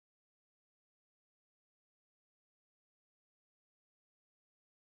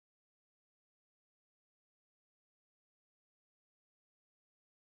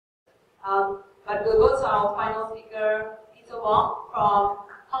But we'll go to our final speaker, Peter Wong from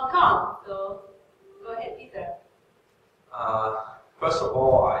Hong Kong. So go ahead, Peter. First of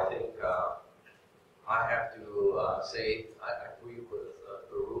all, I think I have to say I agree with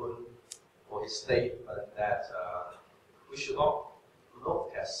Varun for his statement that we should not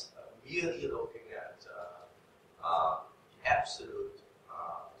look at merely looking at the absolute,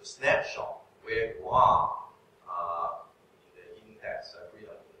 the snapshot where you are in the index,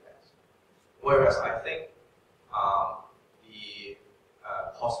 freedom index. Whereas I think the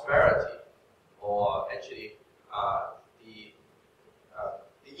prosperity, or actually the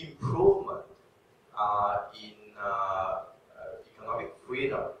improvement in economic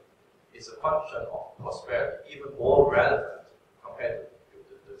freedom is a function of prosperity, even more relevant compared to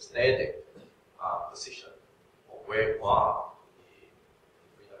the static position of where you are in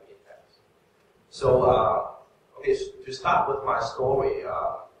the freedom index. So, okay, to start with my story,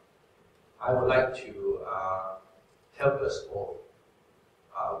 I would like to tell the story,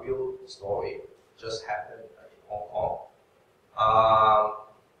 a real story, just happened in Hong Kong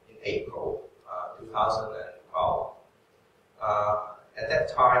in April 2012. At that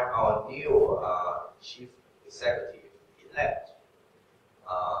time, our new chief executive elect,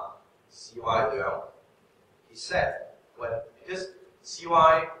 C.Y. Leung, he said, because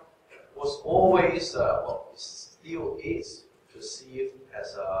C.Y. was always, still is, perceived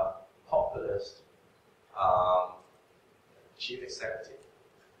as a populist chief executive,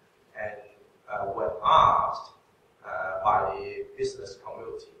 and when asked by the business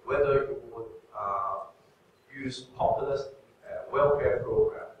community whether you would use populist welfare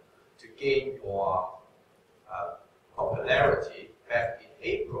program to gain your popularity back in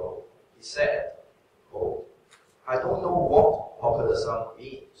April, he said, quote, "I don't know what populism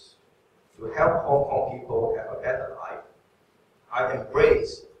means. To help Hong Kong people have a better life, I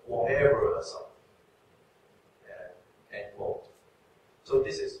embrace whateverism." End quote. So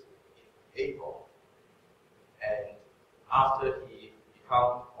this is in April, and after he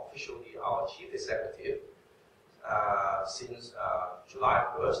became officially our chief executive since July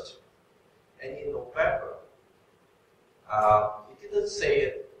 1st, and in November, he didn't say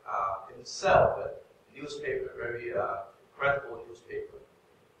it himself, but newspaper, very credible newspaper,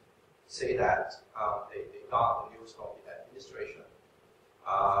 say that they got the news from the administration.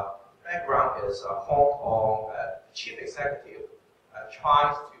 Background is Hong Kong chief executive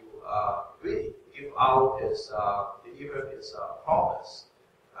tries to really give out his deliver his promise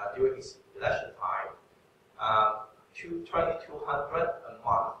during his election time to 2,200 a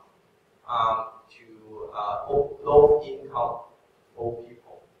month to low-income old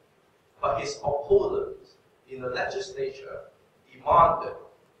people. But his opponents in the legislature demanded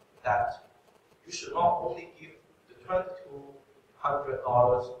that you should not only give the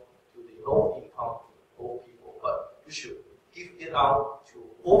 $2,200 to the low-income old people, but you should give it out to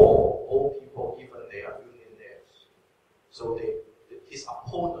all old people, even they are millionaires. So his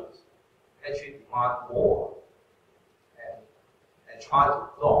opponents actually demand more and try to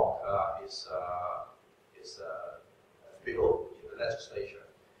block his bill in the legislature.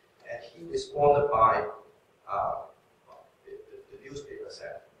 And he responded by, the newspaper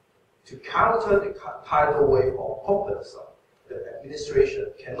said, to counter the tidal wave of populism, the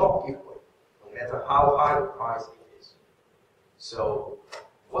administration cannot give way, no matter how high the price it is. So,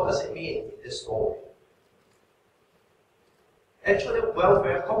 what does it mean in this story? Actually,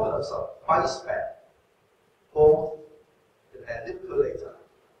 welfare populism fights back both the manipulator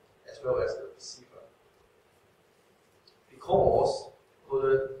as well as the receiver. Because for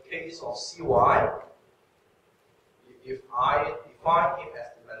the case of CY, if I define him as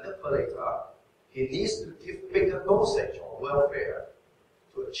the manipulator, he needs to give bigger dosage of welfare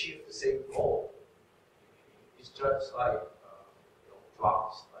to achieve the same goal. It's just like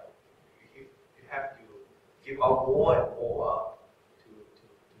drugs. Like you have to give out more and more to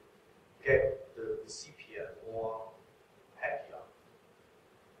get the recipient more happier.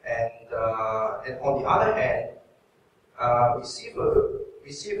 And on the other hand,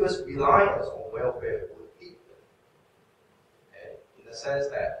 receivers' reliance on welfare would deepen, and in the sense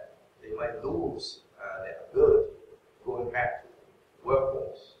that they might lose their ability going back to the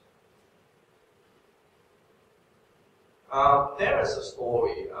workforce. There is a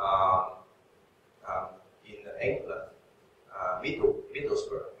story in England,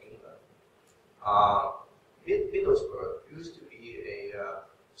 Middlesbrough, England. Middlesbrough used to be a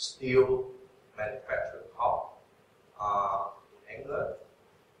steel manufacturing hub in England.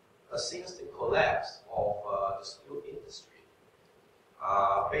 Since the collapse of the steel industry,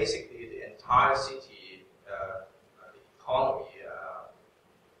 basically the entire city, the economy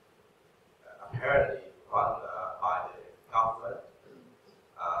apparently run by the government,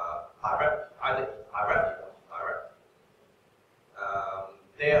 either indirectly or indirectly.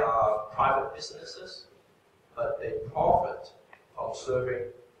 They are private businesses, but they profit from serving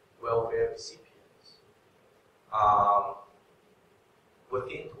welfare recipients.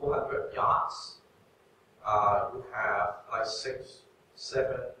 Within 200 yards, you have like 7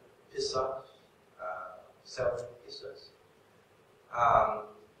 pizzas, selling pizzas.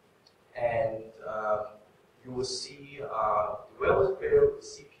 And you will see the welfare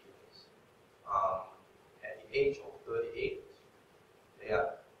recipients at the age of 38. They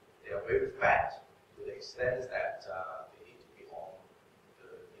are very fat to the extent that they need to be on the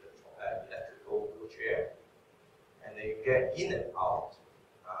electrical wheelchair, and they get in and out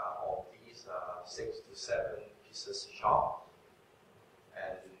of these 6 to 7 pieces shop,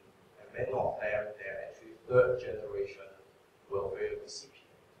 and many of them they're actually third generation welfare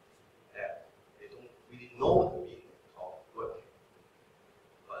recipients that they don't really know the meaning of working,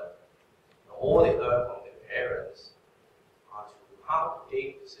 but all they learn from their parents are to how to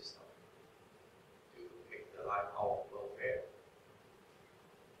game the system to make their life out of welfare.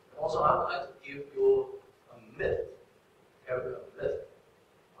 Also, I would like to give you a myth,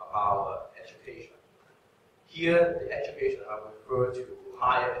 about education. Here, the education I refer to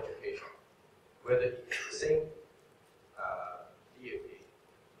higher education, whether it's the same theory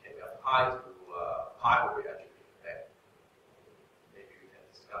can be applied to primary education. Maybe we can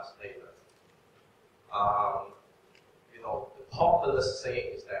discuss later. The populist saying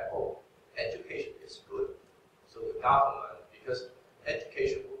is that, education is good. So the government, because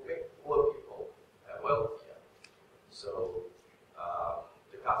education will make poor people wealthier, so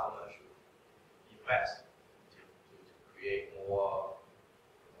the government should invest to create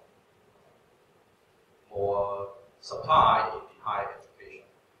more supply in the higher education.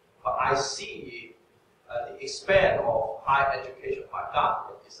 But I see the expand of higher education by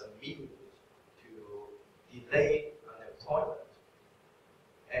government is a means to delay unemployment.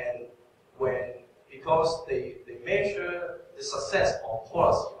 And because they measure the success of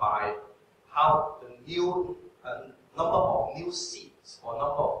policy by how the new number of new seats or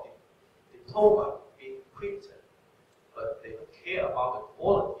number of diploma being printed, but they don't care about the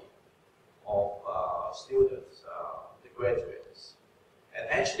quality of students, the graduates. And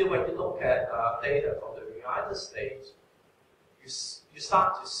actually, when you look at data from the United States, you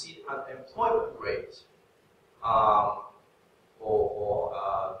start to see unemployment rate for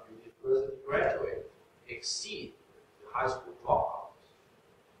university graduates exceed the high school dropouts.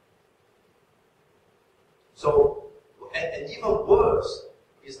 So, and even worse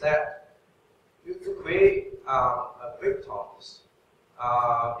is that you create victims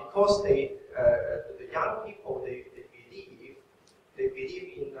because the young people they believe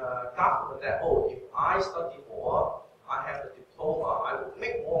in government that if I study more, I have a diploma, I will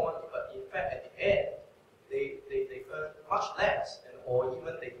make more money. But in fact, at the end, they earn much less, or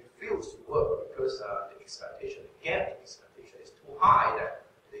even they refuse to work because the expectation, the gap in expectation is too high that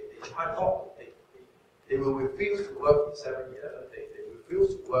they try not to. They will refuse to work in 7-Eleven. They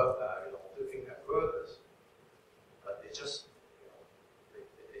refuse to work, looking at burgers. But they just,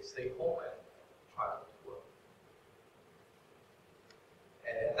 they stay home and try not to work.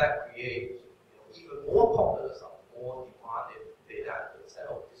 And that creates, even more populism, more demanded data that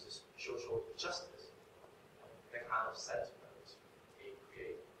this is social justice. That kind of sentiment being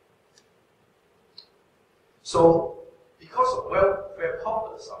created. So, because of welfare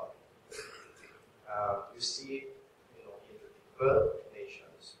populism, you see, in the developed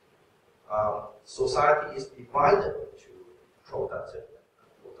nations, society is divided into productive and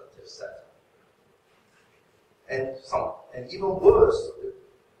unproductive sector. And even worse, the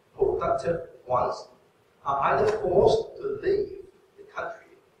productive ones are either forced to leave the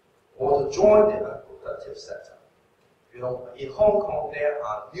country or to join the unproductive sector. In Hong Kong, there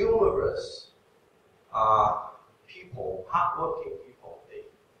are numerous people, hardworking people. They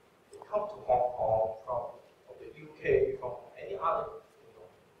come to Hong Kong from the UK, from any other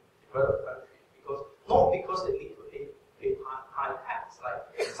developed country, because they need to pay high tax.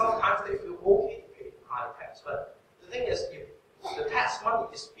 Like sometimes they feel okay to pay high tax, but the thing is, if the tax money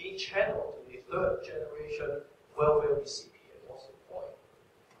is being channeled to the third generation welfare recipient, what's the point?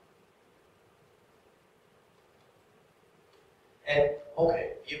 And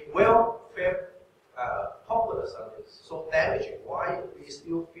if welfare populism is so damaging, why we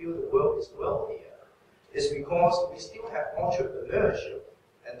still feel the world is wealthier? It's because we still have entrepreneurship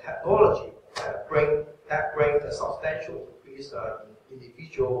and technology that bring a substantial increase in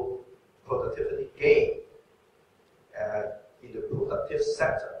individual productivity gain in the productive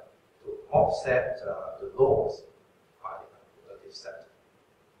sector. to offset the loss by the productive sector.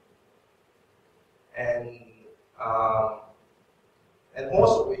 And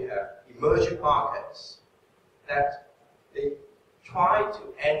also we have emerging markets that they try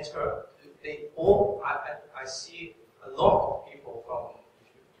to enter. I see a lot of people from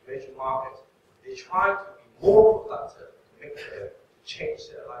emerging markets. They try to be more productive to change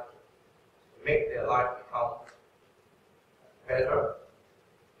their life, to make their life become better,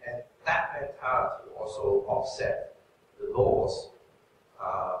 and that mentality also offset the loss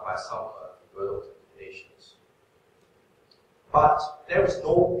by some developed nations. But there is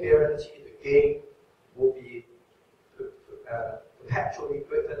no guarantee the gain will be perpetually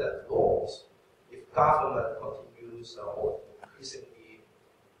greater than the loss if government continues or increasingly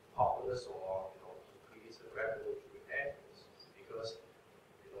populist or increase the regulatory measures. Because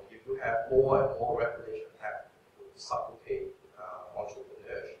if you have more and more regulation, that will suffocate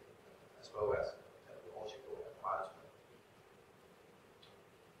entrepreneurship as well as technological advancement.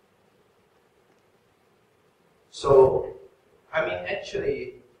 So, I mean,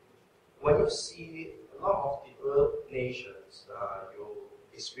 actually, when you see a lot of developed nations, you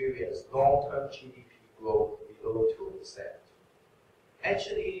experience long-term GDP growth below 2%.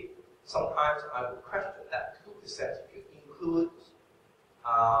 Actually, sometimes I would question that 2% if you include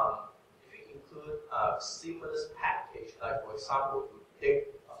a stimulus package, like for example, you dig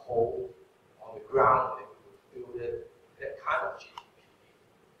a hole on the ground and you build it, that kind of GDP.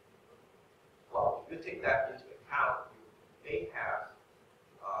 Well, if you take that into account, you may have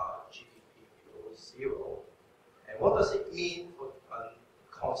GDP below 0. And what does it mean for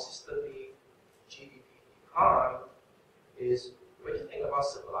consistently GDP decline is when you think about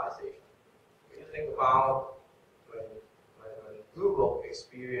civilization, when you think about when Google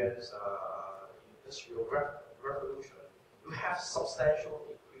experienced industrial revolution, you have substantial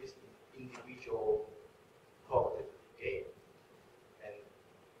increase in individual productivity gain. And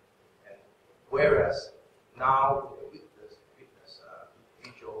whereas now we witness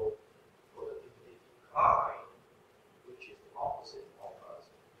individual productivity decline, which is the opposite of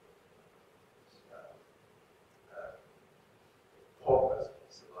progress in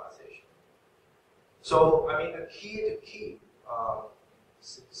civilization. So, I mean, the key to keep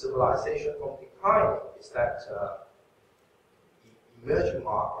civilization from declining is that emerging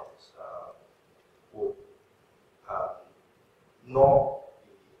markets would not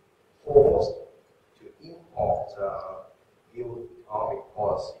be forced to import new economic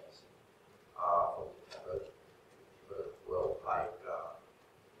policies from the developed world, like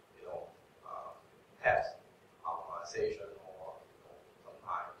tax harmonization, or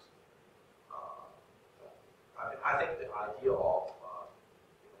sometimes. I think the idea of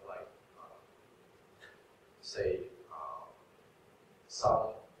say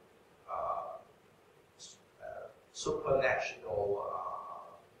some supranational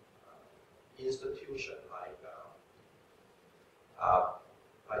institution like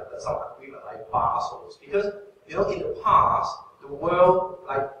some agreement like Basel's, because in the past the world,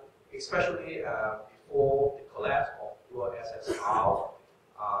 especially before the collapse of USSR,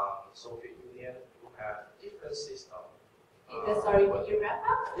 Soviet Union, you have different systems. Sorry, will you wrap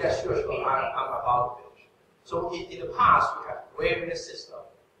up? Yeah, sure. Okay, I'm about to finish. So in the past, you have various systems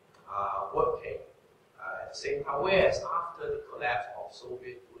working at the same time. Whereas after the collapse of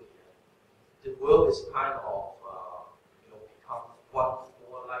Soviet Union, the world is kind of become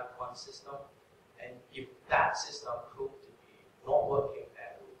more like one system. And if that system proved to be not working,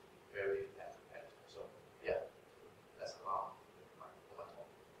 then it would be very detrimental. So yeah, that's about my talk.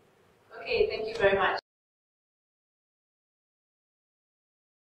 Okay, thank you very much.